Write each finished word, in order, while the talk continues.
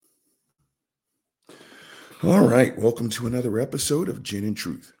All right, welcome to another episode of Gin and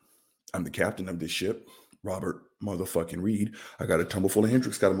Truth. I'm the captain of this ship, Robert motherfucking Reed. I got a tumble full of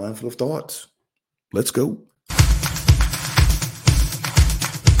Hendrix, got a mind full of thoughts. Let's go.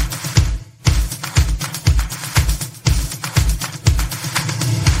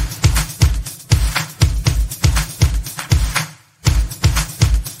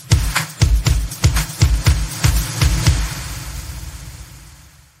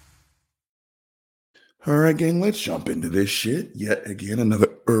 All right, gang, let's jump into this shit. Yet again, another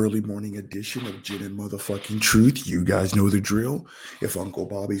early morning edition of Gin and Motherfucking Truth. You guys know the drill. If Uncle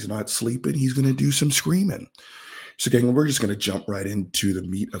Bobby's not sleeping, he's going to do some screaming. So, gang, we're just going to jump right into the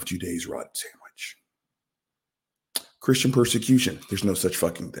meat of today's rotten sandwich. Christian persecution. There's no such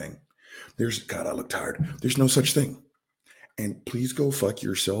fucking thing. God, I look tired. There's no such thing. And please go fuck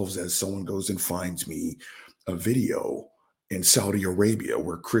yourselves as someone goes and finds me a video in Saudi Arabia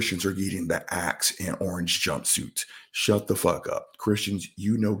where Christians are eating the axe in orange jumpsuits. Shut the fuck up. Christians,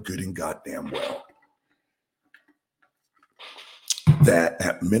 you know good and goddamn well that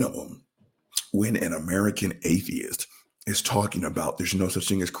at minimum, when an American atheist is talking about there's no such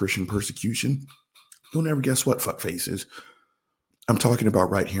thing as Christian persecution, you'll never guess what, fuckfaces. I'm talking about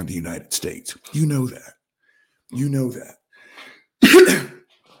right here in the United States. You know that. You know that.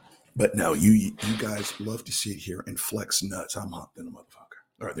 But no, you guys love to sit here and flex nuts. I'm hot than a motherfucker.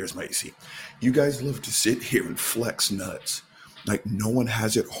 All right, there's my AC. You guys love to sit here and flex nuts. Like no one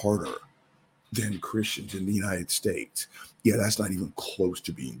has it harder than Christians in the United States. Yeah, that's not even close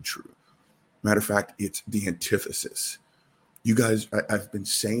to being true. Matter of fact, it's the antithesis. You guys, I've been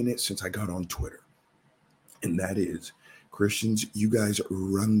saying it since I got on Twitter. And that is, Christians, you guys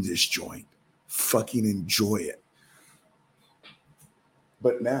run this joint. Fucking enjoy it.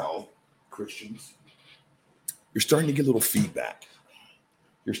 But now, Christians, you're starting to get a little feedback.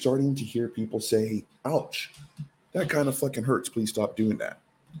 You're starting to hear people say, ouch, that kind of fucking hurts. Please stop doing that.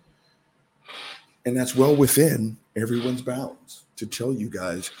 And that's well within everyone's bounds to tell you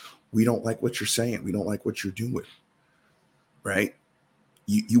guys, we don't like what you're saying. We don't like what you're doing. Right?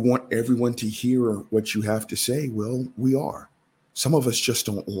 You want everyone to hear what you have to say. Well, we are. Some of us just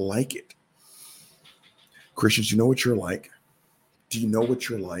don't like it. Christians, you know what you're like. Do you know what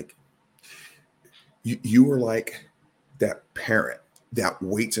you're like? You are like that parent that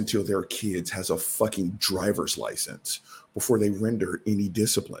waits until their kids has a fucking driver's license before they render any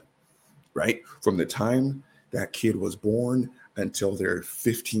discipline, right? From the time that kid was born until they're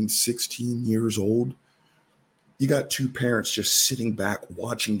 15, 16 years old, you got two parents just sitting back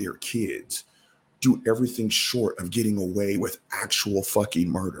watching their kids do everything short of getting away with actual fucking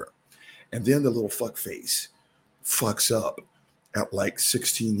murder. And then the little fuckface fucks up at like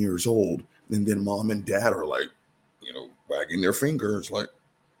 16 years old. And then mom and dad are like, wagging their fingers like,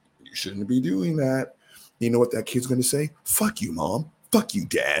 you shouldn't be doing that. You know what that kid's going to say? Fuck you, mom. Fuck you,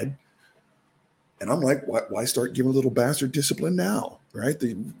 dad. And I'm like, why start giving a little bastard discipline now? Right?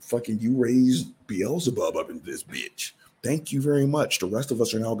 The fucking you raised Beelzebub up in this bitch. Thank you very much. The rest of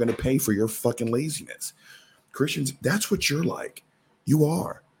us are now going to pay for your fucking laziness. Christians, that's what you're like. You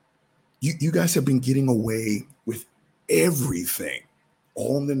are. You guys have been getting away with everything,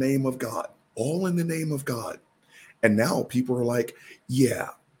 all in the name of God. All in the name of God. And now people are like, yeah,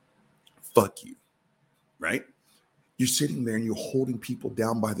 fuck you. Right? You're sitting there and you're holding people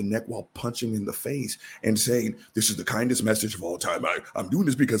down by the neck while punching in the face and saying, this is the kindest message of all time. I'm doing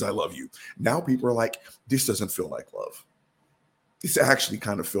this because I love you. Now people are like, this doesn't feel like love. This actually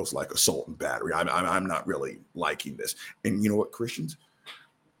kind of feels like assault and battery. I'm not really liking this. And you know what, Christians?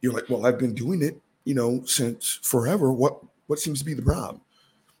 You're like, well, I've been doing it, since forever. What seems to be the problem?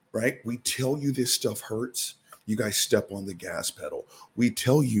 Right? We tell you this stuff hurts. You guys step on the gas pedal. We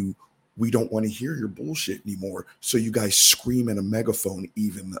tell you we don't want to hear your bullshit anymore. So you guys scream in a megaphone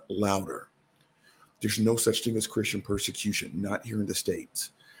even louder. There's no such thing as Christian persecution, not here in the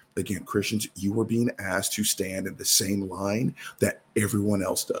States. Again, Christians, you are being asked to stand in the same line that everyone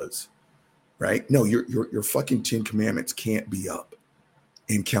else does. Right? No, your fucking 10 commandments can't be up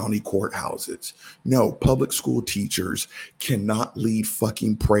in county courthouses. No, public school teachers cannot lead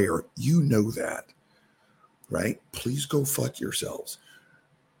fucking prayer. You know that. Right? Please go fuck yourselves.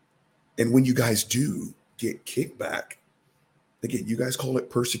 And when you guys do get kickback, again, you guys call it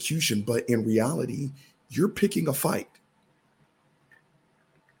persecution, but in reality, you're picking a fight.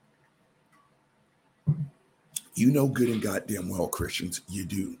 You know good and goddamn well, Christians, you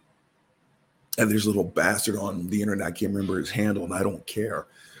do. And there's a little bastard on the internet, I can't remember his handle, and I don't care.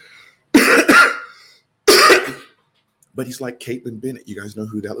 But he's like Caitlin Bennett. You guys know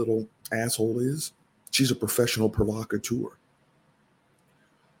who that little asshole is? She's a professional provocateur.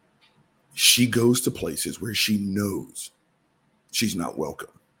 She goes to places where she knows she's not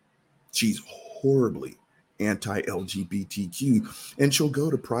welcome. She's horribly anti-LGBTQ, and she'll go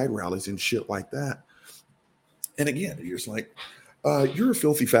to pride rallies and shit like that. And again, you're just like, you're a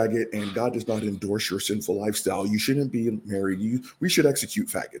filthy faggot, and God does not endorse your sinful lifestyle. You shouldn't be married. We should execute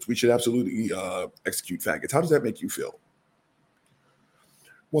faggots. We should absolutely execute faggots. How does that make you feel?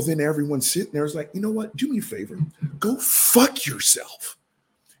 Well, then everyone's sitting there is like, you know what? Do me a favor. Go fuck yourself.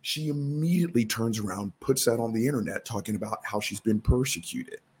 She immediately turns around, puts that on the internet, talking about how she's been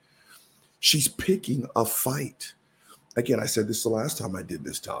persecuted. She's picking a fight. Again, I said this the last time I did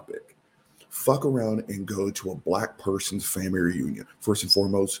this topic. Fuck around and go to a black person's family reunion. First and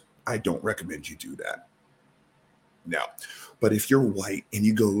foremost, I don't recommend you do that. Now, but if you're white and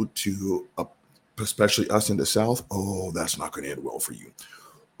you go to, especially us in the South, oh, that's not going to end well for you.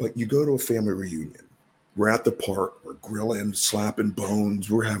 But you go to a family reunion. We're at the park, we're grilling, slapping bones,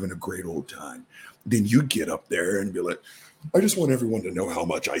 we're having a great old time. Then you get up there and be like, I just want everyone to know how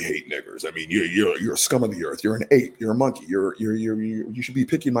much I hate niggers. I mean, you're a scum of the earth. You're an ape. You're a monkey. You should be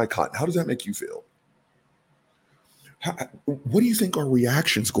picking my cotton. How does that make you feel? What do you think our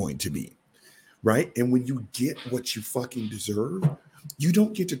reaction's going to be? Right? And when you get what you fucking deserve, you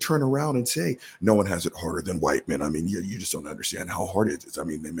don't get to turn around and say, no one has it harder than white men. I mean, you just don't understand how hard it is. I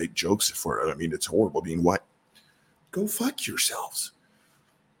mean, they make jokes for it. I mean, it's horrible being white. Go fuck yourselves.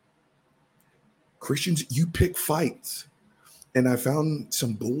 Christians, you pick fights. And I found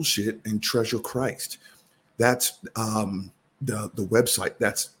some bullshit in Treasure Christ. That's the website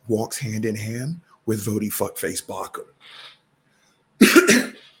that walks hand in hand with Vody Fuckface Baca.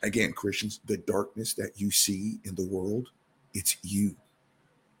 Again, Christians, the darkness that you see in the world, it's you.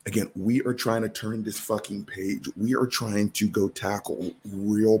 Again, we are trying to turn this fucking page. We are trying to go tackle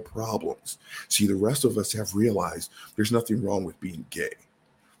real problems. See, the rest of us have realized there's nothing wrong with being gay.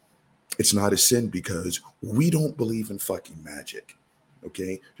 It's not a sin because we don't believe in fucking magic.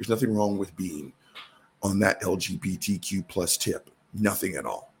 Okay? There's nothing wrong with being on that LGBTQ plus tip. Nothing at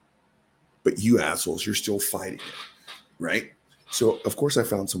all. But you assholes, you're still fighting it. Right? So, of course, I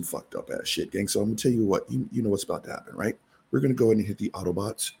found some fucked up ass shit, gang. So I'm going to tell you what. You know what's about to happen, right? We're going to go ahead and hit the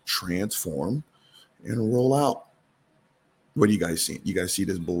Autobots, transform, and roll out. What do you guys see? You guys see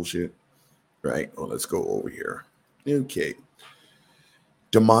this bullshit? Right? Well, let's go over here. Okay.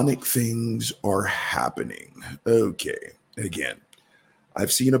 Demonic things are happening. Okay. Again,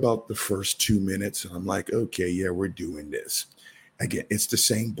 I've seen about the first 2 minutes, and I'm like, okay, yeah, we're doing this. Again, it's the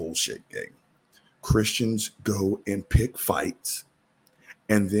same bullshit, gang. Christians go and pick fights,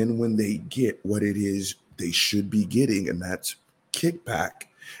 and then when they get what it is they should be getting, and that's kickback,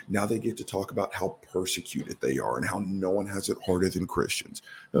 now they get to talk about how persecuted they are and how no one has it harder than Christians.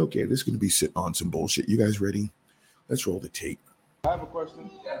 Okay, this is going to be sitting on some bullshit. You guys ready? Let's roll the tape. I have a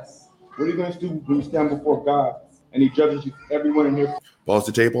question. Yes. What are you going to do when you stand before God and he judges you, everyone in here? Pause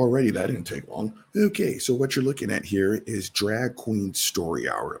the tape already. That didn't take long. Okay, so what you're looking at here is Drag Queen Story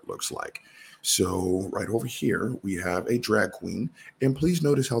Hour, it looks like. So right over here, we have a drag queen. And please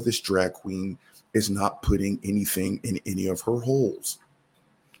notice how this drag queen is not putting anything in any of her holes.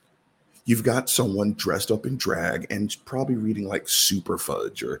 You've got someone dressed up in drag and probably reading like Super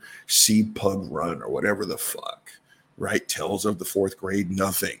Fudge or See Pug Run or whatever the fuck. Right? Tales of the Fourth Grade,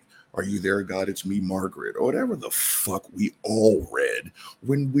 nothing. Are you there, God? It's me, Margaret, or whatever the fuck we all read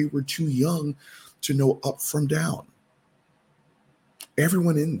when we were too young to know up from down.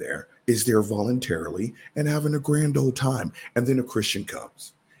 Everyone in there is there voluntarily and having a grand old time. And then a Christian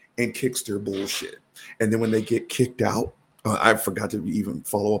comes and kicks their bullshit. And then when they get kicked out, I forgot to even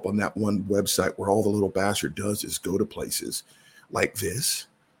follow up on that one website where all the little bastard does is go to places like this.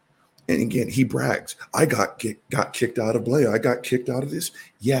 And again, he brags, I got kicked out of Blair. I got kicked out of this.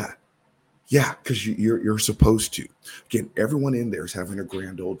 Yeah, because you're supposed to. Again, everyone in there is having a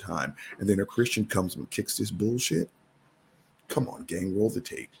grand old time. And then a Christian comes and kicks this bullshit. Come on, gang, roll the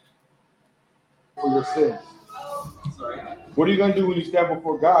tape. For your sins. Sorry. What are you going to do when you stand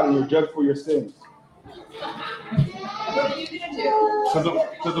before God and you're judged for your sins? What are you going to do?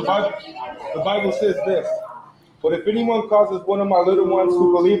 Because the Bible says this. But if anyone causes one of my little ones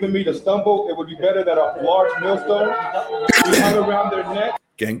who believe in me to stumble, it would be better that a large millstone be hung around their neck.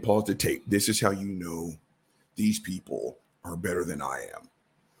 Gang, pause the tape. This is how you know these people are better than I am.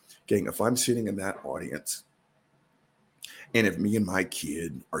 Gang, if I'm sitting in that audience, and if me and my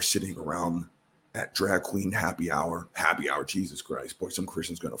kid are sitting around at Drag Queen happy hour, Jesus Christ, boy, some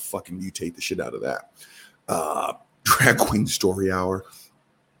Christian's going to fucking mutate the shit out of that. Drag Queen Story Hour,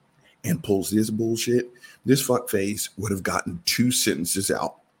 and pulls this bullshit, this fuckface would have gotten 2 sentences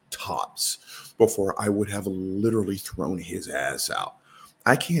out, tops, before I would have literally thrown his ass out.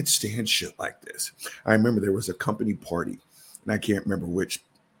 I can't stand shit like this. I remember there was a company party, and I can't remember which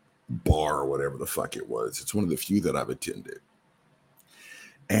bar or whatever the fuck it was. It's one of the few that I've attended.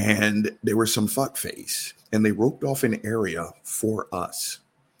 And there was some fuckface, and they roped off an area for us.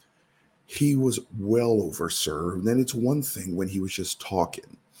 He was well overserved. And it's one thing when he was just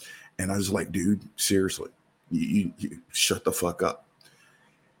talking. And I was like, dude, seriously, you shut the fuck up.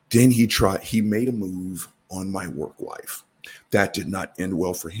 Then he made a move on my work wife. That did not end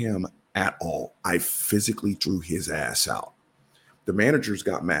well for him at all. I physically threw his ass out. The managers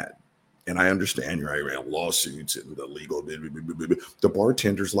got mad. And I understand, right? We have lawsuits and the legal. The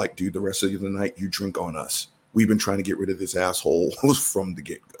bartender's like, dude, the rest of the night, you drink on us. We've been trying to get rid of this asshole from the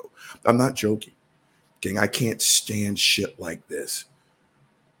get-go. I'm not joking. Gang, I can't stand shit like this.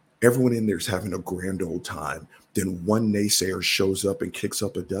 Everyone in there's having a grand old time. Then one naysayer shows up and kicks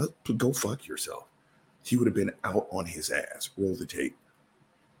up a dust. Go fuck yourself. He would have been out on his ass. Roll the tape.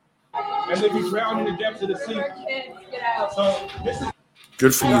 And they be drowned in the depths of the sea. So this is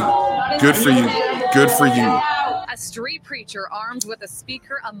good for you. Good for you. Good for you. A street preacher armed with a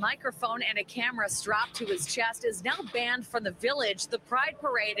speaker, a microphone, and a camera strapped to his chest is now banned from the village, the Pride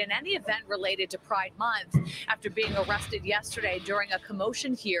Parade, and any event related to Pride Month after being arrested yesterday during a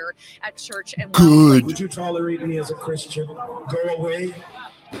commotion here at church. And good. Would you tolerate me as a Christian? Go away.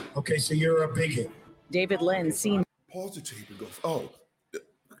 Okay, so you're a bigot. David Lynn, seen Pause the tape and go. Oh,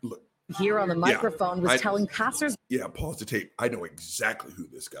 look. Here on the microphone, was telling pastors. Yeah, pause the tape. I know exactly who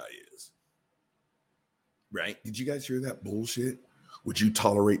this guy is. Right? Did you guys hear that bullshit? Would you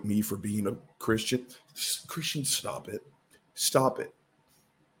tolerate me for being a Christian? Christian, stop it. Stop it.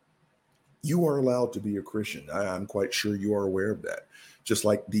 You are allowed to be a Christian. I'm quite sure you are aware of that. Just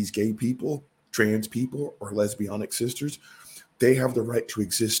like these gay people, trans people, or lesbianic sisters, they have the right to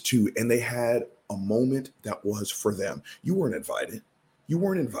exist too. And they had a moment that was for them. You weren't invited. You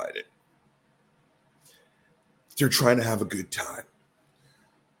weren't invited. They're trying to have a good time.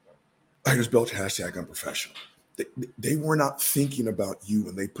 I just built hashtag unprofessional. They were not thinking about you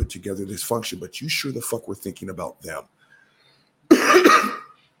when they put together this function, but you sure the fuck were thinking about them.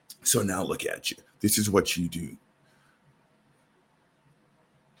 So now look at you. This is what you do.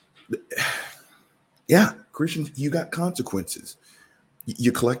 Yeah, Christians, you got consequences.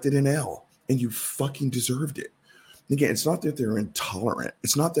 You collected an L and you fucking deserved it. Again, it's not that they're intolerant.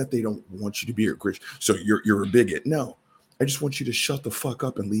 It's not that they don't want you to be a Christian. So you're a bigot. No, I just want you to shut the fuck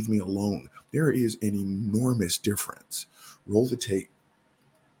up and leave me alone. There is an enormous difference. Roll the tape.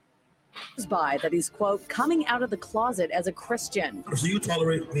 By that he's, quote, coming out of the closet as a Christian. So you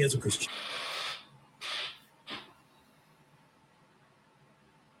tolerate me as a Christian?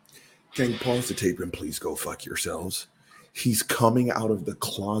 Gang, pause the tape and please go fuck yourselves. He's coming out of the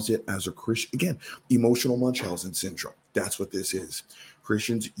closet as a Christian. Again, emotional Munchausen syndrome. That's what this is.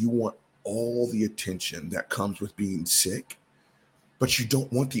 Christians, you want all the attention that comes with being sick, but you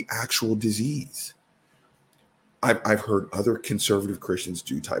don't want the actual disease. I've heard other conservative Christians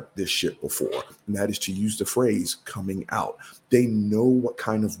do this shit before, and that is to use the phrase coming out. They know what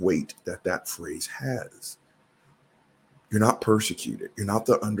kind of weight that phrase has. You're not persecuted. You're not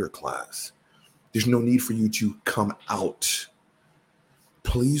the underclass. There's no need for you to come out.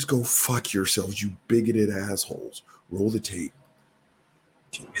 Please go fuck yourselves, you bigoted assholes. Roll the tape.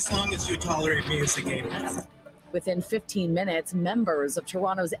 As long as you tolerate me as a gay man. Within 15 minutes, members of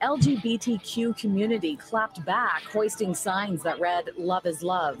Toronto's LGBTQ community clapped back, hoisting signs that read, "Love is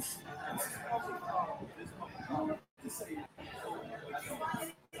love."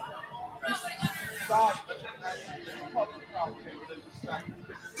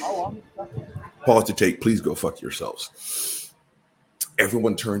 Pause to take. Please go fuck yourselves.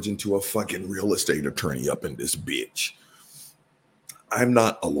 Everyone turns into a fucking real estate attorney up in this bitch. I'm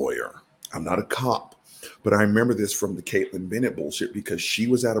not a lawyer. I'm not a cop. But I remember this from the Caitlyn Bennett bullshit because she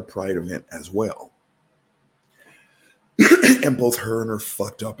was at a Pride event as well. And both her and her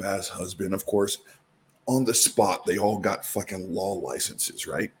fucked up ass husband, of course, on the spot, they all got fucking law licenses,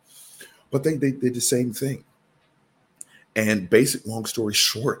 right? But they did the same thing. And long story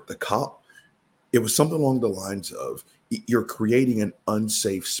short, the cop, it was something along the lines of, you're creating an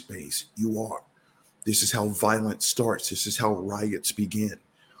unsafe space. You are. This is how violence starts. This is how riots begin.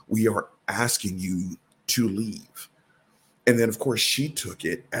 We are asking you to leave. And then, of course, she took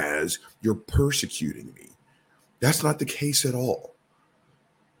it as, you're persecuting me. That's not the case at all.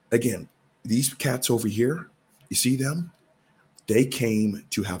 Again, these cats over here, you see them? They came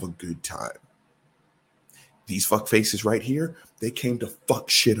to have a good time. These fuck faces right here, they came to fuck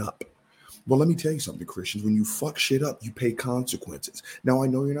shit up. Well, let me tell you something, Christians. When you fuck shit up, you pay consequences. Now, I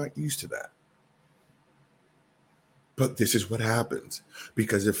know you're not used to that. But this is what happens,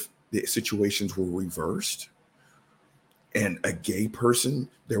 because if the situations were reversed and a gay person,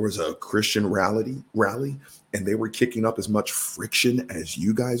 there was a Christian rally, and they were kicking up as much friction as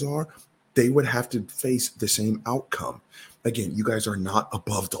you guys are, they would have to face the same outcome. Again, you guys are not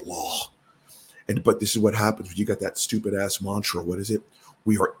above the law. But this is what happens when you got that stupid ass mantra. What is it?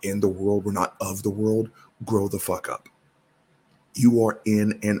 We are in the world. We're not of the world. Grow the fuck up. You are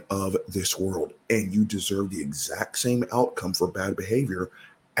in and of this world, and you deserve the exact same outcome for bad behavior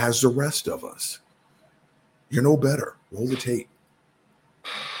as the rest of us. You're no better. Roll the tape.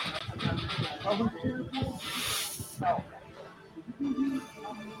 This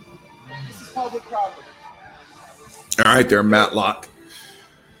is public property. All right, there, Matlock.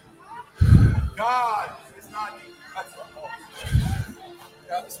 God is not.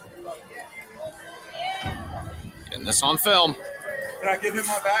 Getting this on film. Can I give him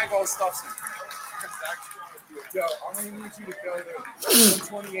my bag? All the stuff's in. Yo, I'm gonna need you to go there.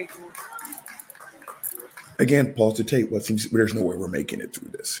 128. Again, pause the tape. There's no way we're making it through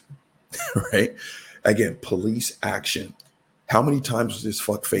this, right? Again, police action. How many times was this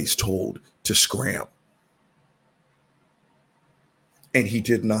fuckface told to scram? And he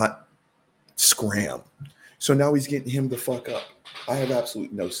did not scram. So now he's getting him the fuck up. I have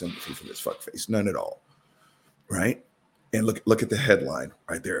absolutely no sympathy for this fuckface, none at all, right? And look at the headline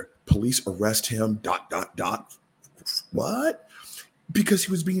right there. Police arrest him, ... What? Because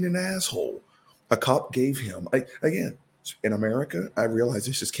he was being an asshole. A cop gave him, again, in America, I realize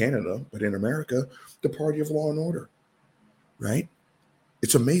this is Canada, but in America, the party of law and order, right?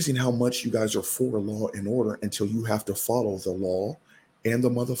 It's amazing how much you guys are for law and order until you have to follow the law and the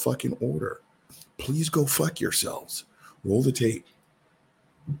motherfucking order. Please go fuck yourselves. Roll the tape.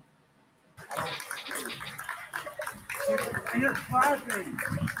 You're clapping.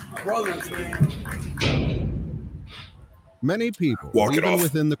 Brothers, man. Many people, Walk it even off.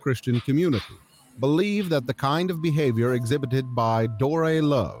 within the Christian community, believe that the kind of behavior exhibited by Dore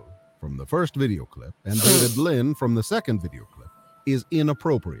Love from the first video clip and David Lynn from the second video clip is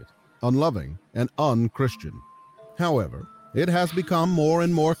inappropriate, unloving, and un-Christian. However, it has become more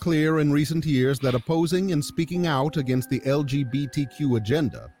and more clear in recent years that opposing and speaking out against the LGBTQ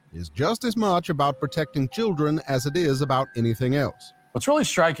agenda is just as much about protecting children as it is about anything else. What's really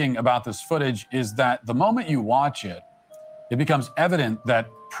striking about this footage is that the moment you watch it, it becomes evident that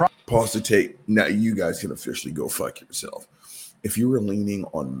Pause the tape. Now you guys can officially go fuck yourself. If you were leaning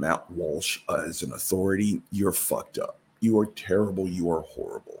on Matt Walsh as an authority, you're fucked up. You are terrible. You are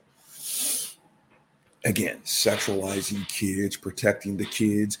horrible. Again, sexualizing kids, protecting the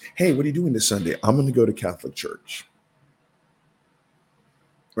kids. Hey, what are you doing this Sunday? I'm going to go to Catholic church.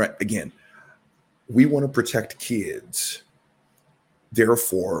 Right. Again, we want to protect kids.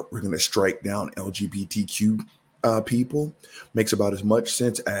 Therefore, we're going to strike down LGBTQ people. Makes about as much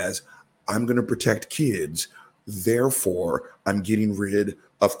sense as I'm going to protect kids. Therefore, I'm getting rid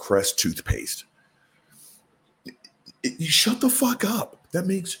of Crest toothpaste. You shut the fuck up. That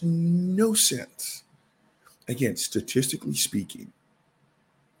makes no sense. Again, statistically speaking,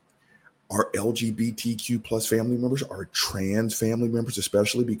 our LGBTQ plus family members, our trans family members,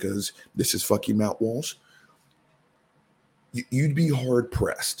 especially because this is fucking Matt Walsh, you'd be hard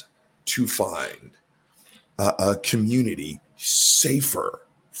pressed to find a community safer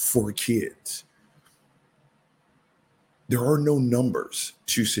for kids. There are no numbers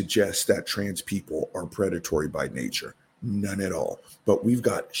to suggest that trans people are predatory by nature. None at all. But we've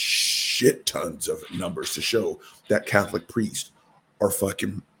got shit tons of numbers to show that Catholic priests are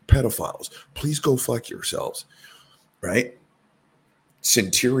fucking pedophiles. Please go fuck yourselves, right?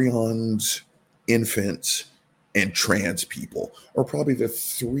 Centurions, infants, and trans people are probably the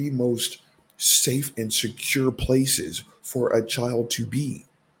three most safe and secure places for a child to be.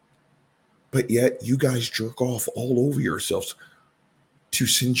 But yet you guys jerk off all over yourselves to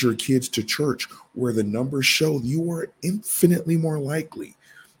send your kids to church where the numbers show you are infinitely more likely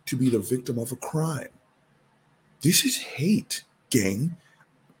to be the victim of a crime. This is hate, gang.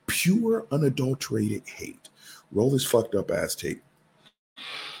 Pure, unadulterated hate. Roll this fucked up ass tape.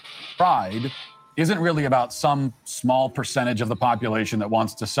 pride isn't really about some small percentage of the population that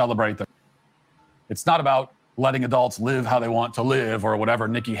wants to celebrate them. It's not about letting adults live how they want to live or whatever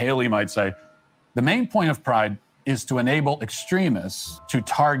Nikki Haley might say. The main point of pride is to enable extremists to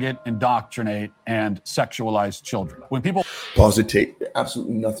target, indoctrinate, and sexualize children. When people pause the tape,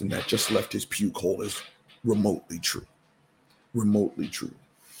 absolutely nothing that just left his puke hole is remotely true. Remotely true.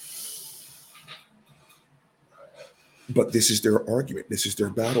 But this is their argument. This is their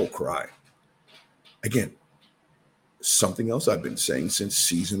battle cry. Again, something else I've been saying since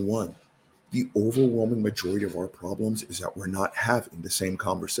season 1. The overwhelming majority of our problems is that we're not having the same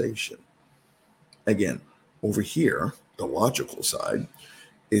conversation. Again, over here, the logical side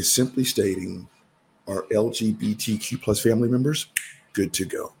is simply stating our LGBTQ plus family members, good to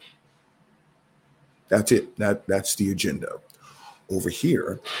go. That's it. That's the agenda. Over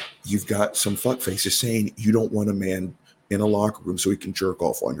here, you've got some fuckfaces saying you don't want a man in a locker room so he can jerk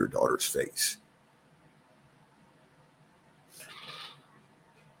off on your daughter's face.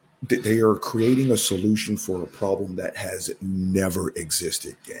 They are creating a solution for a problem that has never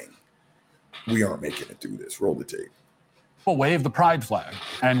existed, gang. We aren't making it through this. Roll the tape. People wave the pride flag.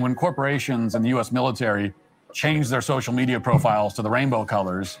 And when corporations and the U.S. military change their social media profiles to the rainbow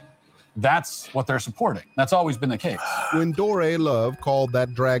colors, that's what they're supporting. That's always been the case. When Dore Love called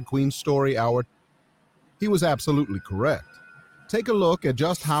that drag queen story hour, he was absolutely correct. Take a look at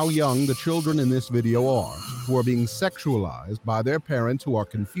just how young the children in this video are, who are being sexualized by their parents who are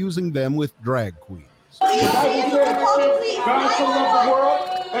confusing them with drag queens. God so loved the world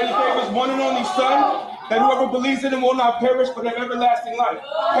that he gave his one and only son, that whoever believes in him will not perish but have everlasting life.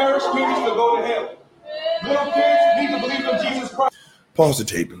 Perish means to go to hell. Little kids need to believe in Jesus Christ. Pause the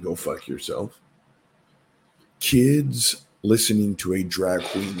tape and go fuck yourself. Kids listening to a drag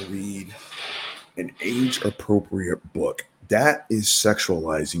queen read an age-appropriate book, that is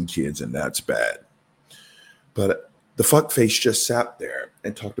sexualizing kids, and that's bad. But the fuckface just sat there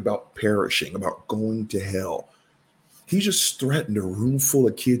and talked about perishing, about going to hell. He just threatened a room full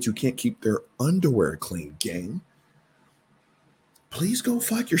of kids who can't keep their underwear clean, gang. Please go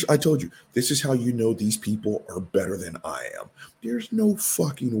fuck yourself. I told you, this is how you know these people are better than I am. There's no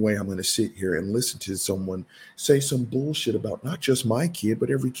fucking way I'm going to sit here and listen to someone say some bullshit about not just my kid, but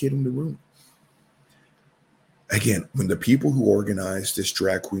every kid in the room. Again, when the people who organized this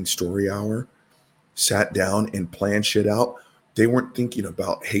drag queen story hour sat down and planned shit out, they weren't thinking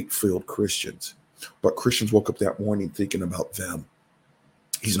about hate-filled Christians. But Christians woke up that morning thinking about them.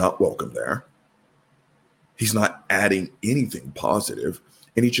 He's not welcome there. He's not adding anything positive.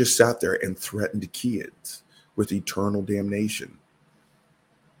 And he just sat there and threatened kids with eternal damnation.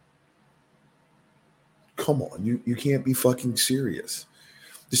 Come on, you can't be fucking serious.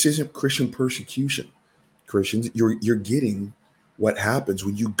 This isn't Christian persecution. Christians, you're getting what happens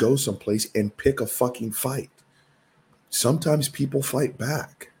when you go someplace and pick a fucking fight. Sometimes people fight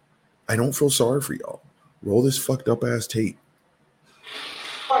back. I don't feel sorry for y'all. Roll this fucked up ass tape.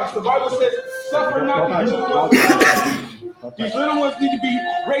 The Bible says, suffer not these little ones. These little ones need to be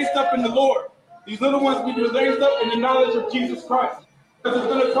raised up in the Lord. These little ones need to be raised up in the knowledge of Jesus Christ. Because there's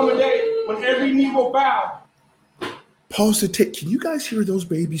going to come a day when every knee will bow. Pause the tape. Can you guys hear those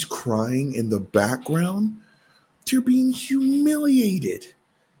babies crying in the background? They're being humiliated.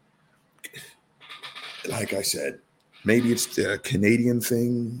 Like I said, maybe it's a Canadian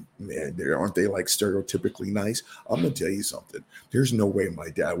thing. Man, aren't they like stereotypically nice? I'm going to tell you something. There's no way my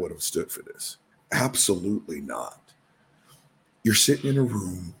dad would have stood for this. Absolutely not. You're sitting in a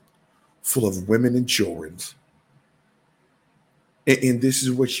room full of women and children, and this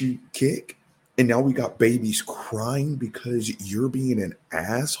is what you kick? And now we got babies crying because you're being an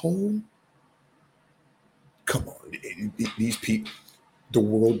asshole? Come on. These people, the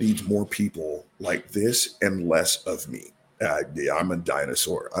world needs more people like this and less of me. I'm a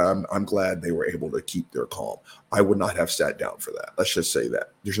dinosaur. I'm glad they were able to keep their calm. I would not have sat down for that. Let's just say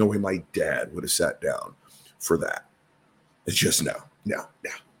that. There's no way my dad would have sat down for that. It's just now.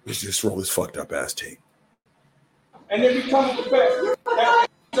 Let's just roll this fucked up ass tape. And then become the best. That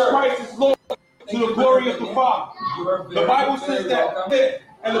Christ is Lord to the glory of the Father. The Bible says that.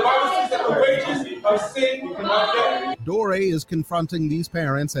 And the Bible says that the wages of sin is death. Dore is confronting these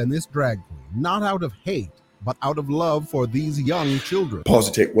parents and this drag queen, not out of hate, but out of love for these young children. Pause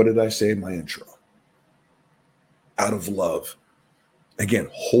and take. What did I say in my intro? Out of love. Again,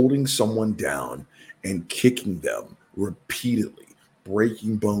 holding someone down and kicking them repeatedly,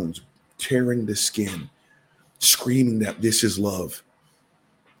 breaking bones, tearing the skin, screaming that this is love.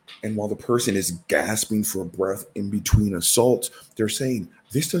 And while the person is gasping for breath in between assaults, they're saying,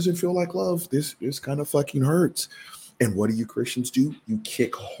 this doesn't feel like love. This kind of fucking hurts. And what do you Christians do? You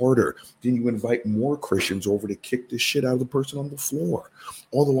kick harder. Then you invite more Christians over to kick the shit out of the person on the floor,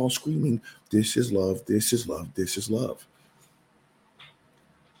 all the while screaming, this is love, this is love, this is love.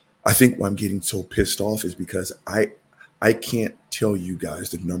 I think why I'm getting so pissed off is because I can't tell you guys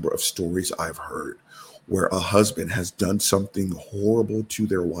the number of stories I've heard where a husband has done something horrible to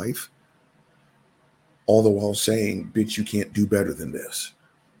their wife, all the while saying, bitch, you can't do better than this.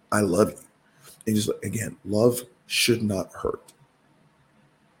 I love you. And just, again, love should not hurt.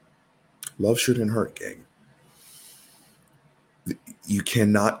 Love shouldn't hurt, gang. You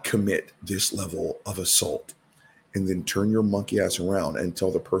cannot commit this level of assault and then turn your monkey ass around and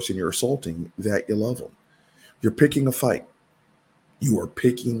tell the person you're assaulting that you love them. You're picking a fight. You are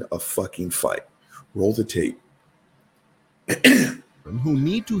picking a fucking fight. Roll the tape. Who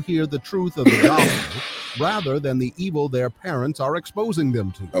need to hear the truth of the gospel rather than the evil their parents are exposing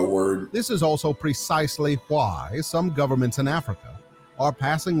them to. A word. This is also precisely why some governments in Africa are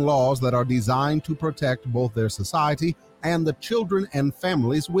passing laws that are designed to protect both their society and the children and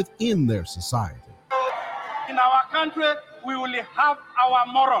families within their society. In our country, we will have our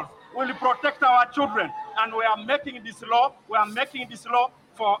morals. We will protect our children. And we are making this law. We are making this law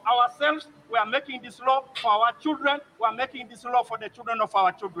for ourselves. We are making this law for our children. We are making this law for the children of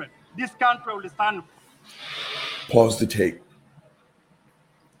our children. This country will stand. Pause the tape.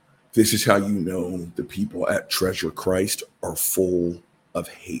 This is how you know the people at Treasure Christ are full of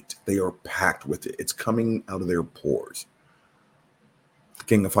hate. They are packed with it. It's coming out of their pores.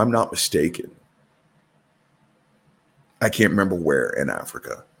 King, if I'm not mistaken, I can't remember where in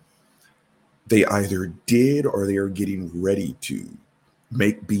Africa, they either did or they are getting ready to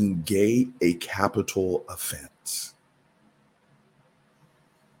make being gay a capital offense.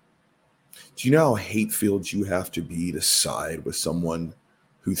 Do you know how hate-filled you have to be to side with someone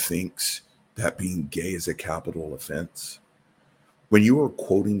who thinks that being gay is a capital offense? When you are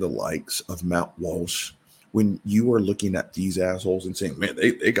quoting the likes of Matt Walsh, when you are looking at these assholes and saying, man,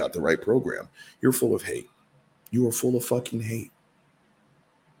 they got the right program, you're full of hate. You are full of fucking hate.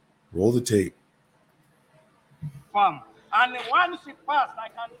 Roll the tape. And once it passed, I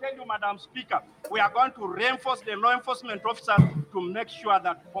can tell you, Madam Speaker, we are going to reinforce the law enforcement officers to make sure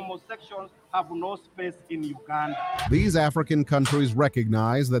that homosexuals have no space in Uganda. These African countries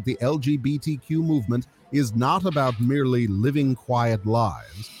recognize that the LGBTQ movement is not about merely living quiet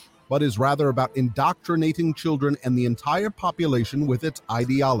lives, but is rather about indoctrinating children and the entire population with its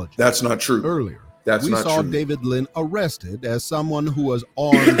ideology. That's not true. Earlier, That's we not saw true. David Lynn arrested as someone who was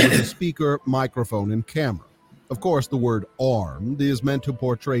armed with a speaker, microphone, and camera. Of course, the word armed is meant to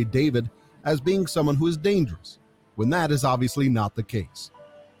portray David as being someone who is dangerous, when that is obviously not the case.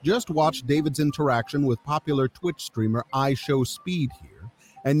 Just watch David's interaction with popular Twitch streamer iShowSpeed here,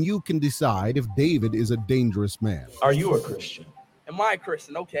 and you can decide if David is a dangerous man. Are you a Christian? Am I a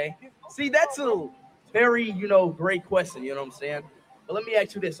Christian? Okay. See, that's a very, great question. You know what I'm saying? But let me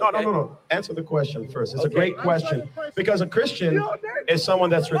ask you this. Okay? No. Answer the question first. It's a great question because a Christian is someone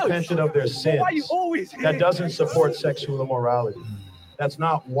that's repented of their sins, that doesn't support sexual immorality, that's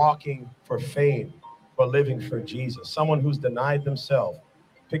not walking for fame, but living for Jesus. Someone who's denied themselves,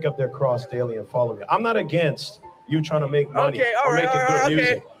 pick up their cross daily and follow me. I'm not against you trying to make money or making good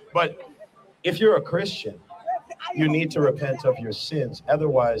music, but if you're a Christian, you need to repent of your sins.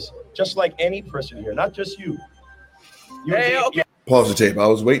 Otherwise, just like any person here, not just you. Pause the tape. I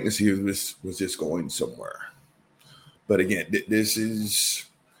was waiting to see if this was just going somewhere. But again, this is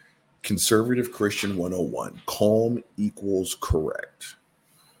Conservative Christian 101. Calm equals correct.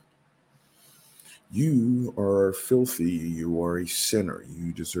 You are filthy. You are a sinner.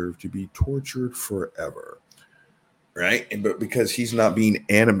 You deserve to be tortured forever. Right? But because he's not being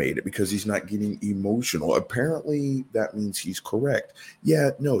animated, because he's not getting emotional, apparently that means he's correct. Yeah,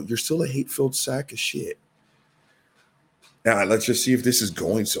 no, you're still a hate-filled sack of shit. Now, let's just see if this is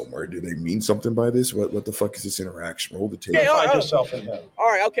going somewhere. Do they mean something by this? What the fuck is this interaction? Roll the tape. Find yourself in heaven.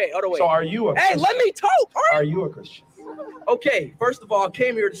 All right, okay. Other way. So are you a Christian? Hey, let me talk. All right. Are you a Christian? Okay, first of all, I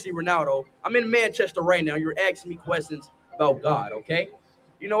came here to see Ronaldo. I'm in Manchester right now. You're asking me questions about God, okay?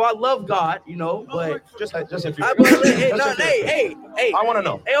 I love God, but just if you. Hey. I want to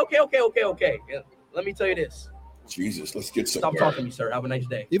know. Hey, okay. Let me tell you this. Jesus, let's get somewhere. Stop talking to me, sir. Have a nice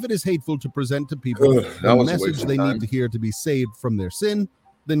day. If it is hateful to present to people the message they need to hear to be saved from their sin,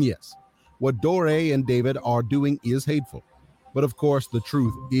 then yes, what Dore and David are doing is hateful. But of course, the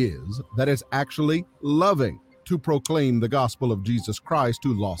truth is that it's actually loving to proclaim the gospel of Jesus Christ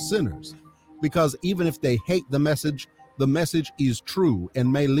to lost sinners. Because even if they hate the message is true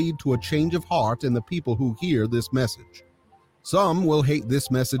and may lead to a change of heart in the people who hear this message. Some will hate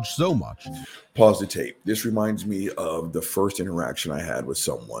this message so much. Pause the tape. This reminds me of the first interaction I had with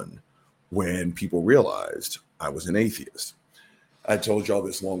someone when people realized I was an atheist. I told y'all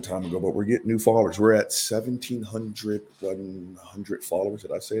this a long time ago, but we're getting new followers. We're at 1,100 followers.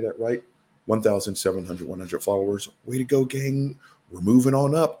 Did I say that right? 1,100 followers. Way to go, gang. We're moving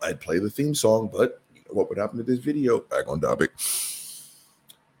on up. I'd play the theme song, but you know what would happen to this video? Back on topic.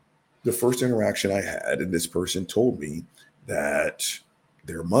 The first interaction I had, and this person told me that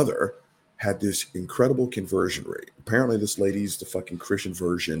their mother had this incredible conversion rate. Apparently, this lady's the fucking Christian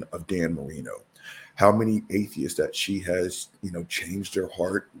version of Dan Marino. how many atheists that she has, changed their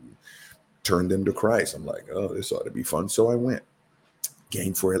heart, and turned them to Christ. I'm like, oh, this ought to be fun. So I went.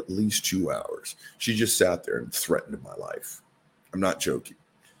 Gang, for at least 2 hours. She just sat there and threatened my life. I'm not joking.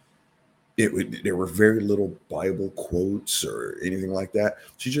 There were very little Bible quotes or anything like that.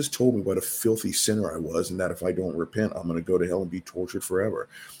 She just told me what a filthy sinner I was, and that if I don't repent, I'm going to go to hell and be tortured forever.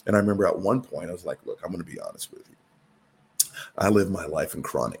 And I remember at one point, I was like, look, I'm going to be honest with you. I live my life in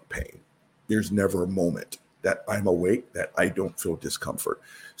chronic pain. There's never a moment that I'm awake that I don't feel discomfort.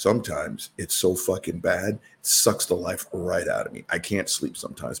 Sometimes it's so fucking bad, it sucks the life right out of me. I can't sleep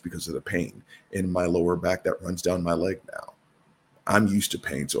sometimes because of the pain in my lower back that runs down my leg now. I'm used to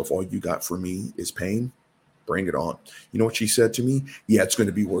pain. So if all you got for me is pain, bring it on. You know what she said to me? Yeah, it's going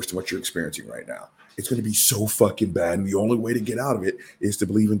to be worse than what you're experiencing right now. It's going to be so fucking bad. And the only way to get out of it is to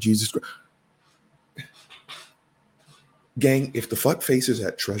believe in Jesus Christ. Gang, if the fuck faces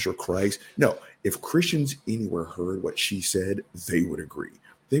at Treasure Christ, no, if Christians anywhere heard what she said, they would agree.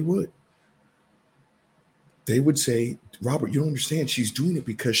 They would. They would say, Robert, you don't understand. She's doing it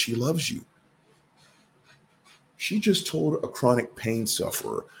because she loves you. She just told a chronic pain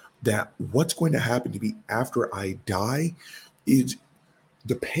sufferer that what's going to happen to me after I die is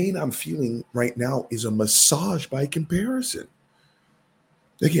the pain I'm feeling right now is a massage by comparison.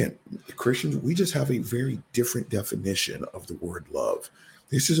 Again, Christians, we just have a very different definition of the word love.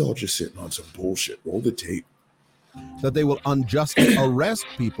 This is all just sitting on some bullshit. Roll the tape. That they will unjustly arrest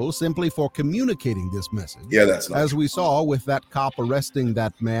people simply for communicating this message. Yeah, that's not as true. we saw with that cop arresting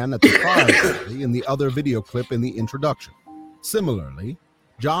that man at the Pride rally in the other video clip in the introduction. Similarly,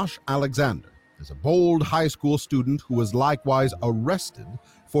 Josh Alexander is a bold high school student who was likewise arrested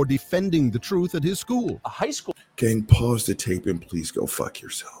for defending the truth at his school. A high school. Gang, pause the tape and please go fuck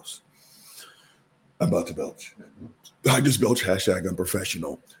yourselves. I'm about to belch. I just belch, hashtag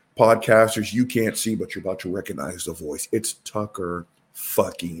unprofessional. Podcasters, you can't see, but you're about to recognize the voice. It's Tucker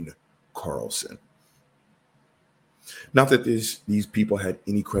fucking Carlson. Not that these people had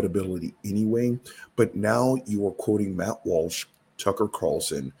any credibility anyway, but now you are quoting Matt Walsh, Tucker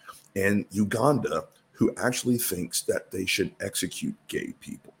Carlson, and Uganda, who actually thinks that they should execute gay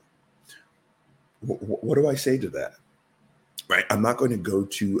people. What do I say to that? Right? I'm not going to go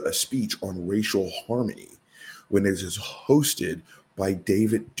to a speech on racial harmony when it is hosted by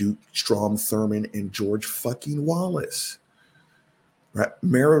David Duke, Strom Thurmond, and George fucking Wallace. Right?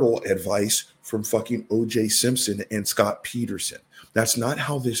 Marital advice from fucking O.J. Simpson and Scott Peterson. That's not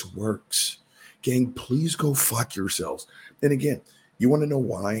how this works. Gang, please go fuck yourselves. And again, you want to know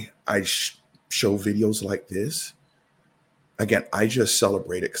why I show videos like this? Again, I just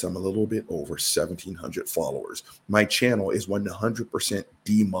celebrate it because I'm a little bit over 1,700 followers. My channel is 100%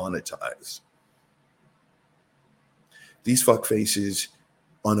 demonetized. These fuckfaces,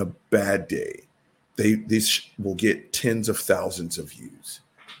 on a bad day, this will get tens of thousands of views.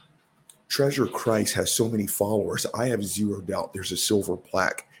 Treasure Christ has so many followers. I have zero doubt there's a silver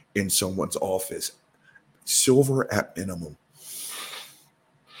plaque in someone's office. Silver at minimum.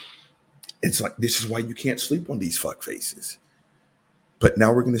 It's like, this is why you can't sleep on these fuckfaces. But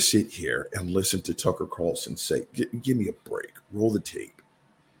now we're going to sit here and listen to Tucker Carlson say, give me a break. Roll the tape.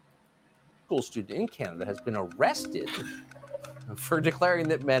 School student in Canada has been arrested for declaring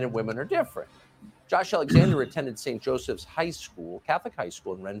that men and women are different. Josh Alexander attended St. Joseph's High School, Catholic High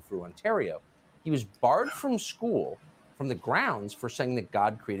School in Renfrew, Ontario. He was barred from school from the grounds for saying that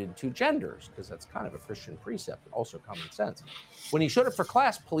God created two genders, because that's kind of a Christian precept, but also common sense. When he showed up for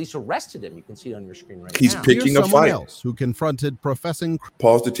class, police arrested him. You can see it on your screen right now. He's picking a fight. Else who confronted professing.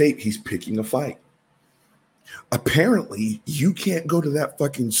 Pause the tape. He's picking a fight. Apparently, you can't go to that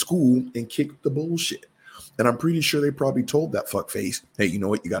fucking school and kick the bullshit. And I'm pretty sure they probably told that fuckface, hey, you know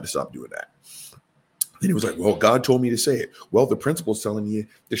what? You got to stop doing that. And he was like, well, God told me to say it. Well, the principal's telling you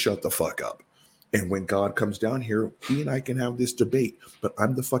to shut the fuck up. And when God comes down here, he and I can have this debate. But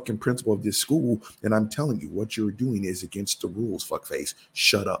I'm the fucking principal of this school, and I'm telling you what you're doing is against the rules, fuckface.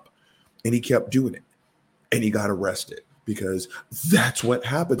 Shut up. And he kept doing it. And he got arrested because that's what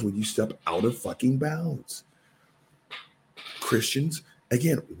happens when you step out of fucking bounds. Christians,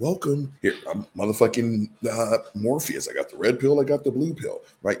 again, welcome. Here, I'm motherfucking Morpheus. I got the red pill. I got the blue pill.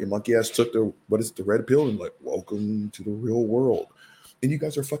 Right? Your monkey ass took the red pill and like, welcome to the real world. And you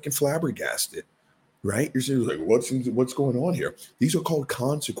guys are fucking flabbergasted. Right? You're saying like, what's going on here? These are called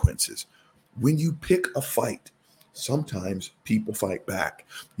consequences. When you pick a fight, sometimes people fight back.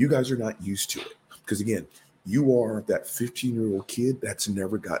 You guys are not used to it. Because again, you are that 15-year-old kid that's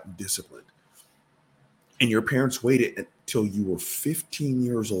never gotten disciplined. And your parents waited until you were 15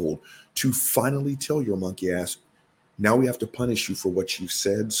 years old to finally tell your monkey ass, now we have to punish you for what you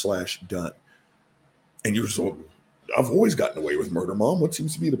said /done. And you're so, I've always gotten away with murder, Mom. What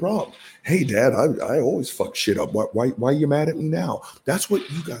seems to be the problem? Hey, Dad, I always fuck shit up. Why are you mad at me now? That's what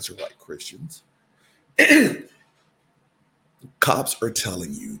you guys are like, Christians. Cops are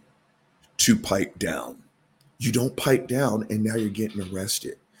telling you to pipe down. You don't pipe down, and now you're getting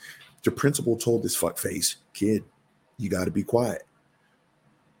arrested. The principal told this fuckface, kid, you got to be quiet.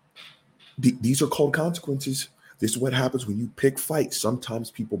 These are called consequences. This is what happens when you pick fights.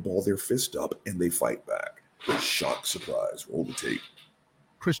 Sometimes people ball their fist up and they fight back. Shock, surprise, roll the tape.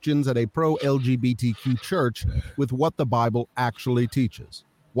 Christians at a pro-LGBTQ church with what the Bible actually teaches.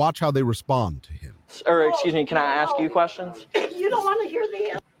 Watch how they respond to him. Or excuse me, can I ask you questions? You don't want to hear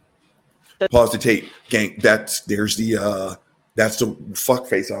the answer. Pause the tape, gang. That's the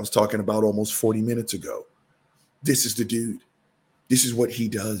fuckface I was talking about almost 40 minutes ago. This is the dude. This is what he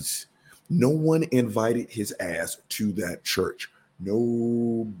does. No one invited his ass to that church.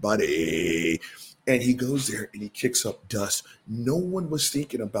 Nobody. And he goes there and he kicks up dust. No one was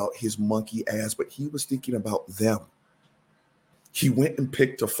thinking about his monkey ass, but he was thinking about them. He went and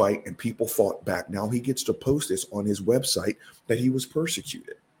picked a fight and people fought back. Now he gets to post this on his website that he was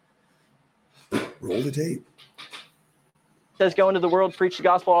persecuted. Roll the tape. It says go into the world, preach the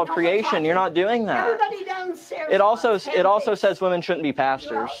gospel of creation. You're not doing that. Everybody downstairs. It also says women shouldn't be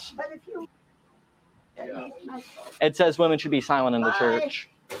pastors. But if you, It says women should be silent in the church.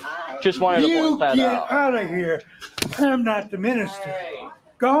 Just wanted to point that out. Out of here. I'm not the minister.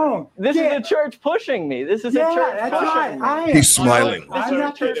 Go on. This is the church pushing me. This is a church that's pushing right. me. He's smiling. I'm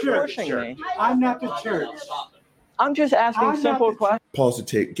not the church. Pushing me. I'm not the church. I'm just asking simple questions. Pause the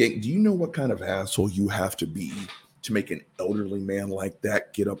tape. Gang, do you know what kind of asshole you have to be to make an elderly man like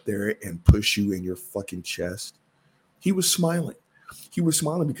that get up there and push you in your fucking chest? He was smiling. He was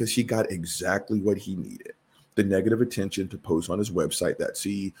smiling because he got exactly what he needed. The negative attention to post on his website that,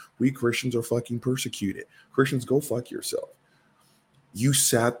 see, we Christians are fucking persecuted. Christians, go fuck yourself. You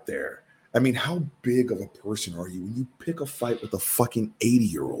sat there. I mean, how big of a person are you when you pick a fight with a fucking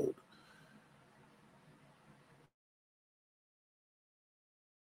 80-year-old?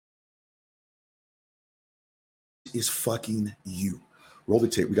 Is fucking you. Roll the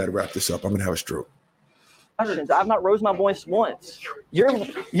tape. We got to wrap this up. I'm gonna have a stroke. I've not raised my voice once.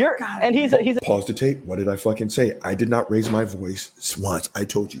 And he's Pause the tape. What did I fucking say? I did not raise my voice once. I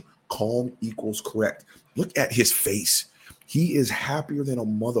told you, calm equals correct. Look at his face. He is happier than a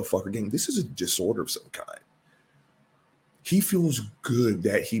motherfucker. Gang, this is a disorder of some kind. He feels good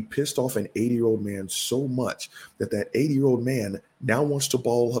that he pissed off an 80-year-old man so much that 80-year-old man now wants to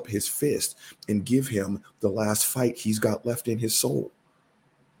ball up his fist and give him the last fight he's got left in his soul.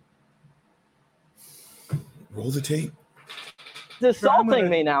 Roll the tape. He's assaulting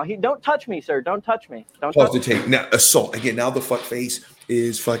me now. Don't touch me, sir. Don't touch me. Don't Pause touch the tape. Now, assault. Again, now the fuck face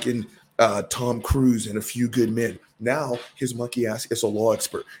is fucking Tom Cruise and A Few Good Men. Now his monkey ass is a law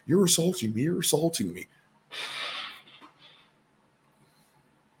expert. You're assaulting me. You're assaulting me.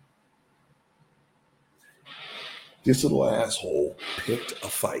 This little asshole picked a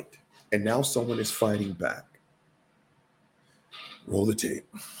fight, and now someone is fighting back. Roll the tape.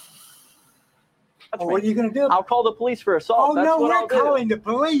 What are you going to do? I'll call the police for assault. Oh, That's no, what we're I'll do. calling the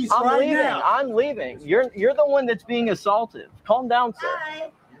police I'm right leaving. now. I'm leaving. You're the one that's being assaulted. Calm down, sir.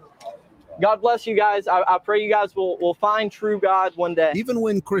 God bless you guys. I pray you guys will find true God one day. Even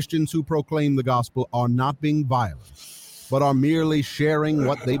when Christians who proclaim the gospel are not being violent, but are merely sharing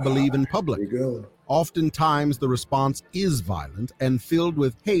what they believe in public, oftentimes the response is violent and filled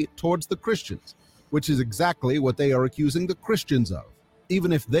with hate towards the Christians, which is exactly what they are accusing the Christians of,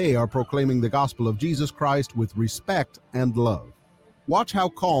 even if they are proclaiming the gospel of Jesus Christ with respect and love. Watch how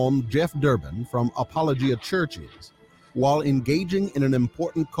calm Jeff Durbin from Apologia Church is while engaging in an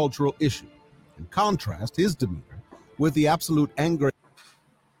important cultural issue, and contrast his demeanor with the absolute anger.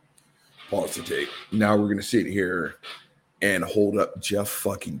 Pause the tape. Now we're going to sit here and hold up Jeff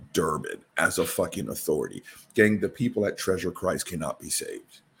fucking Durbin as a fucking authority. Gang, the people at Treasure Christ cannot be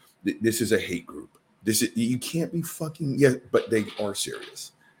saved. This is a hate group. You can't be fucking, yeah, but they are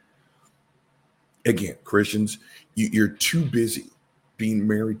serious. Again, Christians, you're too busy being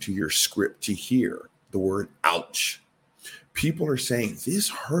married to your script to hear the word ouch. People are saying, this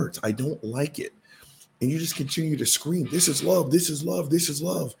hurts. I don't like it. And you just continue to scream, this is love, this is love, this is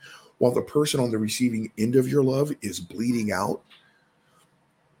love. While the person on the receiving end of your love is bleeding out.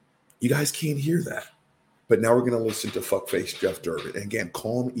 You guys can't hear that. But now we're going to listen to fuckface Jeff Durbin. And again,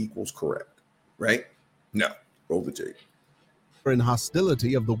 calm equals correct, right? No, roll the tape. In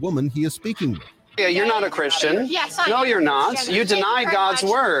hostility of the woman he is speaking with. Yeah, you're not a Christian. Yes, I No, am. you're not. Christian. You Thank you deny very God's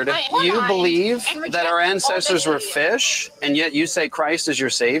much. word. I You am. believe And reject that our all ancestors the were idiots. fish, and yet you say Christ is your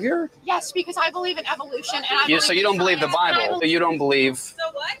savior? Yes, because I believe in evolution, and I So you don't believe the Bible. So you don't believe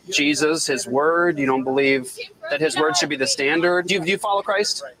Jesus, his word. You don't believe that his word should be the standard. Do you follow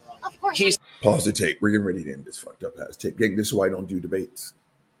Christ? Of course. He's Pause the tape. We're getting ready to end this fucked up ass tape. Gang, this is why I don't do debates.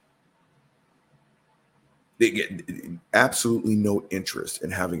 They get absolutely no interest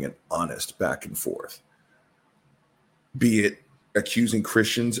in having an honest back and forth. Be it accusing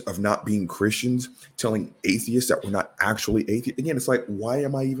Christians of not being Christians, telling atheists that we're not actually atheists. Again, it's like, why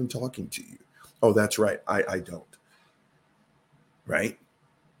am I even talking to you? Oh, that's right. I don't. Right?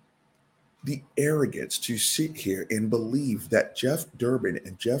 The arrogance to sit here and believe that Jeff Durbin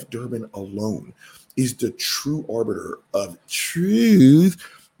and Jeff Durbin alone is the true arbiter of truth,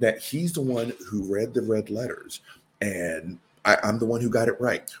 that he's the one who read the red letters and I'm the one who got it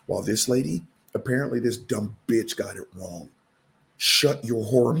right. While this lady, apparently this dumb bitch got it wrong. Shut your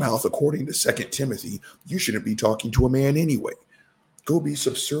whore mouth. According to 2 Timothy, you shouldn't be talking to a man anyway. Go be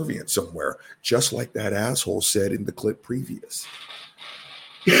subservient somewhere, just like that asshole said in the clip previous.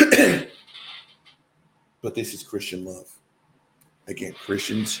 But this is Christian love. Again,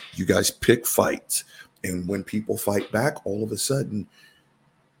 Christians, you guys pick fights. And when people fight back, all of a sudden,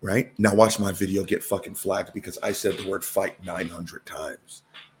 right? Now watch my video get fucking flagged because I said the word fight 900 times.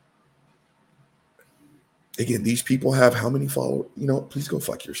 Again, these people have how many followers? You know, please go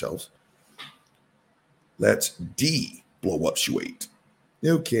fuck yourselves. Let's blow up Shuate.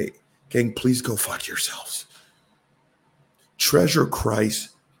 Okay. Gang, please go fuck yourselves. Treasure Christ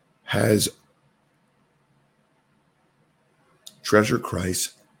has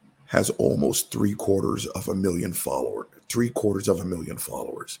almost 750,000 followers. 750,000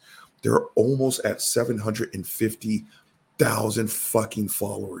 followers. They're almost at 750,000 fucking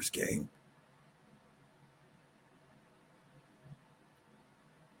followers, gang.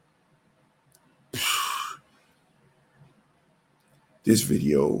 This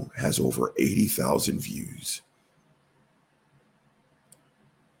video has over 80,000 views.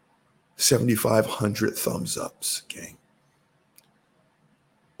 7,500 thumbs ups, gang.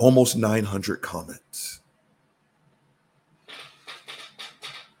 Almost 900 comments.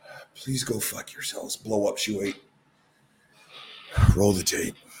 Please go fuck yourselves. Blow up Shuate. Roll the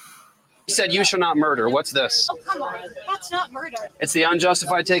tape. He said you shall not murder. What's this? Oh, come on. That's not murder. It's the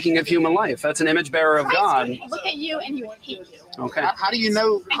unjustified taking of human life. That's an image bearer of God. Look at you and you hate you. Okay. How do you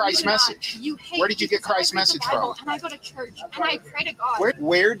know Christ's And you message? You hate Where did you get because I Christ's read the message Bible from? And I go to church and I pray to God.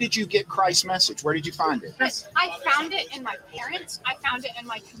 Where did you get Christ's message? Where did you find it? I found it in my parents. I found it in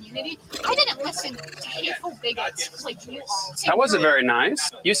my community. I didn't listen to hateful bigots like you all. That wasn't very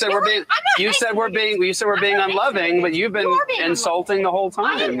nice. You said we're being unloving, but you've been insulting the whole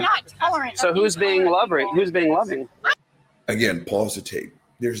I am time. not tolerant. So of who's being loving? Who's being loving? Again, pause the tape.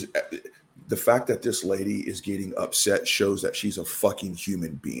 There's the fact that this lady is getting upset shows that she's a fucking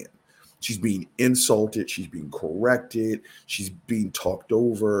human being. She's being insulted. She's being corrected. She's being talked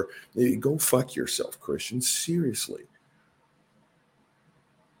over. Hey, go fuck yourself, Christian. Seriously.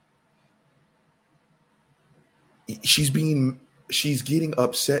 She's getting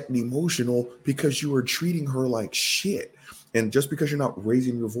upset and emotional because you are treating her like shit. And just because you're not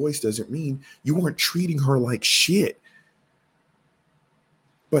raising your voice doesn't mean you weren't treating her like shit.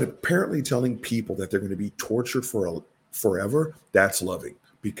 But apparently telling people that they're going to be tortured forever, that's loving.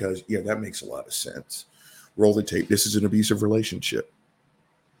 Because, yeah, that makes a lot of sense. Roll the tape. This is an abusive relationship.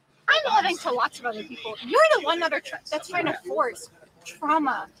 I'm loving to lots of other people. You're the one that's trying to force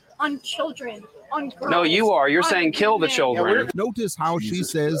trauma on children, on girls. No, you are. You're saying kill the children. Notice how she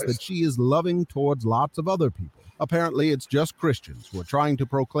says that she is loving towards lots of other people. Apparently, it's just Christians who are trying to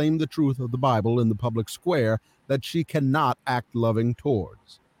proclaim the truth of the Bible in the public square that she cannot act loving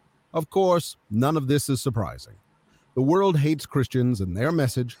towards. Of course, none of this is surprising. The world hates Christians and their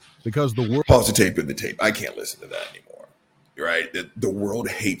message because the world... Pause the tape in the tape. I can't listen to that anymore. Right? The world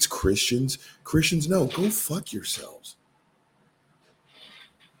hates Christians. Christians, no, go fuck yourselves.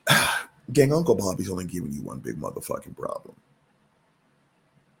 Gang, Uncle Bobby's only giving you one big motherfucking problem.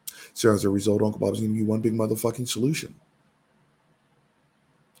 So as a result, Uncle Bob's giving you one big motherfucking solution.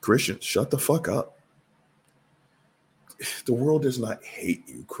 Christians, shut the fuck up. The world does not hate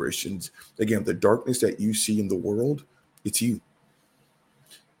you, Christians. Again, the darkness that you see in the world, it's you.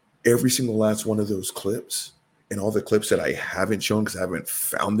 Every single last one of those clips and all the clips that I haven't shown because I haven't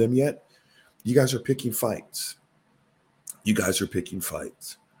found them yet, you guys are picking fights. You guys are picking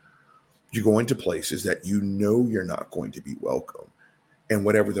fights. You go into places that you know you're not going to be welcome. And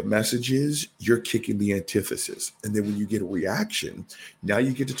whatever the message is, you're kicking the antithesis. And then when you get a reaction, now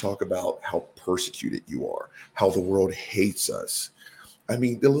you get to talk about how persecuted you are, how the world hates us. I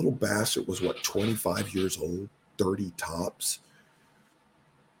mean, the little bastard was, what, 25 years old, 30 tops?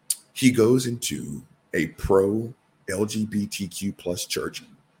 He goes into a pro LGBTQ plus church,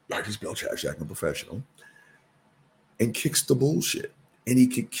 like his spell hashtag no professional, and kicks the bullshit. And he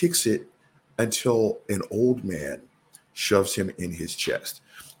kicks it until an old man shoves him in his chest.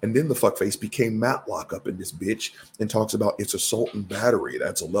 And then the fuckface became Matlock up in this bitch and talks about it's assault and battery.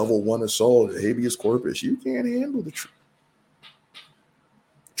 That's a level 1 assault, habeas corpus. You can't handle the truth.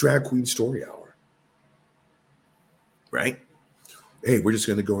 Drag Queen Story Hour. Right? Hey, we're just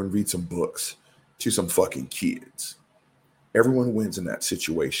going to go and read some books to some fucking kids. Everyone wins in that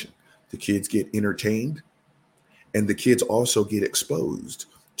situation. The kids get entertained, and the kids also get exposed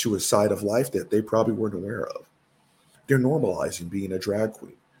to a side of life that they probably weren't aware of. They're normalizing being a drag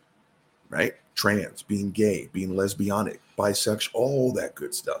queen, right? Trans, being gay, being lesbianic, bisexual, all that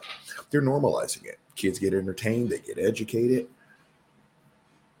good stuff. They're normalizing it. Kids get entertained, they get educated.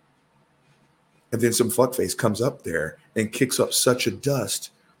 And then some fuckface comes up there and kicks up such a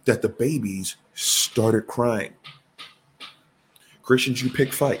dust that the babies started crying. Christians, you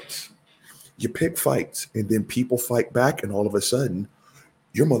pick fights. You pick fights, and then people fight back, and all of a sudden,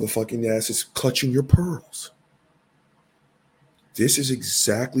 your motherfucking ass is clutching your pearls. This is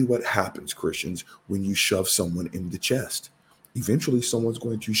exactly what happens, Christians, when you shove someone in the chest. Eventually, someone's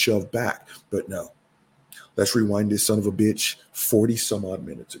going to shove back, but no. Let's rewind this son of a bitch 40 some odd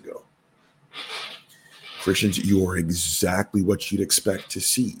minutes ago. Christians, you are exactly what you'd expect to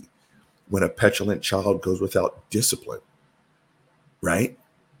see when a petulant child goes without discipline, right?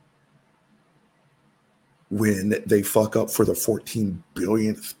 When they fuck up for the 14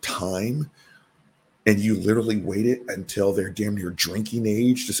 billionth time, and you literally waited until they're damn near drinking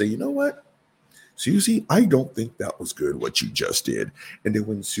age to say, you know what, Susie, I don't think that was good what you just did. And then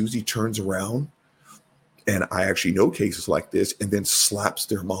when Susie turns around, and I actually know cases like this, and then slaps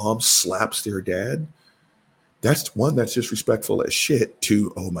their mom, slaps their dad, that's one that's disrespectful as shit.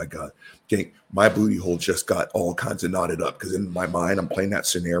 Two, oh my God, gang, my booty hole just got all kinds of knotted up because in my mind, I'm playing that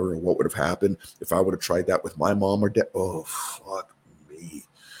scenario. What would have happened if I would have tried that with my mom or dad? Oh, fuck me.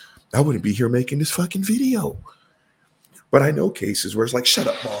 I wouldn't be here making this fucking video. But I know cases where it's like, shut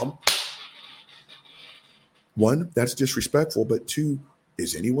up, mom. One, that's disrespectful. But two,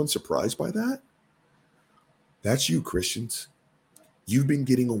 is anyone surprised by that? That's you, Christians. You've been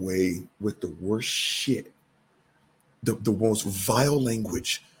getting away with the worst shit, the most vile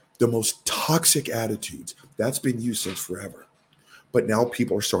language, the most toxic attitudes. That's been you since forever. But now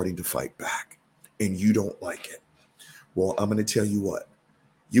people are starting to fight back, and you don't like it. Well, I'm going to tell you what.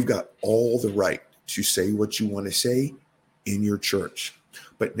 You've got all the right to say what you want to say in your church.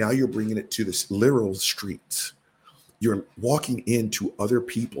 But now you're bringing it to the literal streets. You're walking into other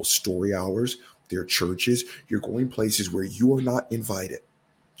people's story hours, their churches. You're going places where you are not invited,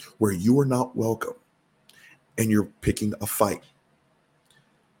 where you are not welcome, and you're picking a fight.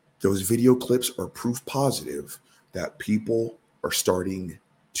 Those video clips are proof positive that people are starting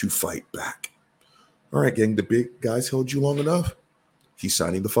to fight back. All right, gang, the big guys held you long enough. He's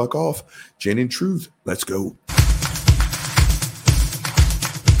signing the fuck off. Jen and Truth, let's go.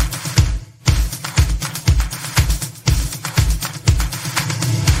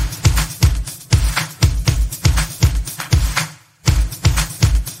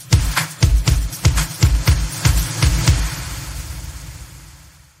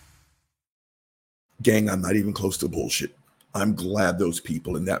 Gang, I'm not even close to bullshit. I'm glad those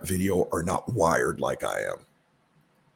people in that video are not wired like I am.